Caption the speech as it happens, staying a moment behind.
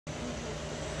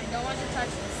Don't want to touch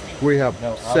the snake. We have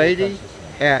No, Sadie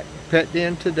at Pet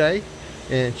Den today,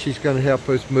 and she's going to help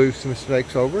us move some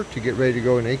snakes over to get ready to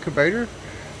go in the incubator.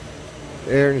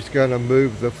 Aaron's going to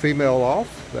move the female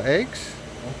off, the eggs.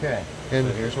 Okay, and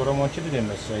so here's what I want you to do,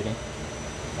 Miss Sadie.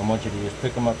 I want you to just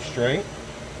pick them up straight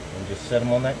and just set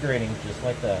them on that grating just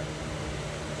like that.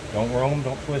 Don't roll them,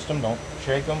 don't twist them, don't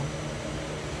shake them.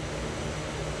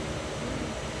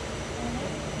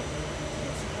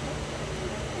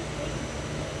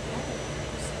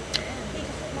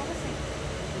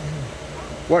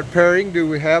 what pairing do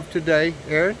we have today,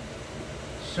 Aaron?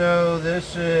 So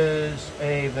this is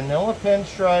a vanilla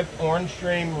pinstripe, orange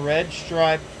stream, red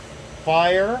stripe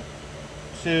fire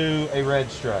to a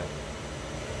red stripe.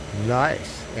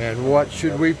 Nice. And what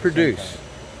should we produce?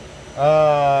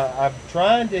 I'm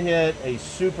trying to hit a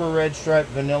super red stripe,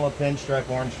 vanilla pinstripe,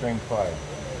 orange stream fire.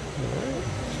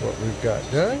 That's what we've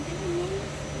got done.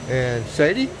 And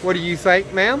Sadie, what do you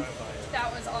think, ma'am?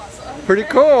 That was awesome. Pretty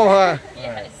cool, huh?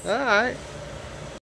 Yes. All right.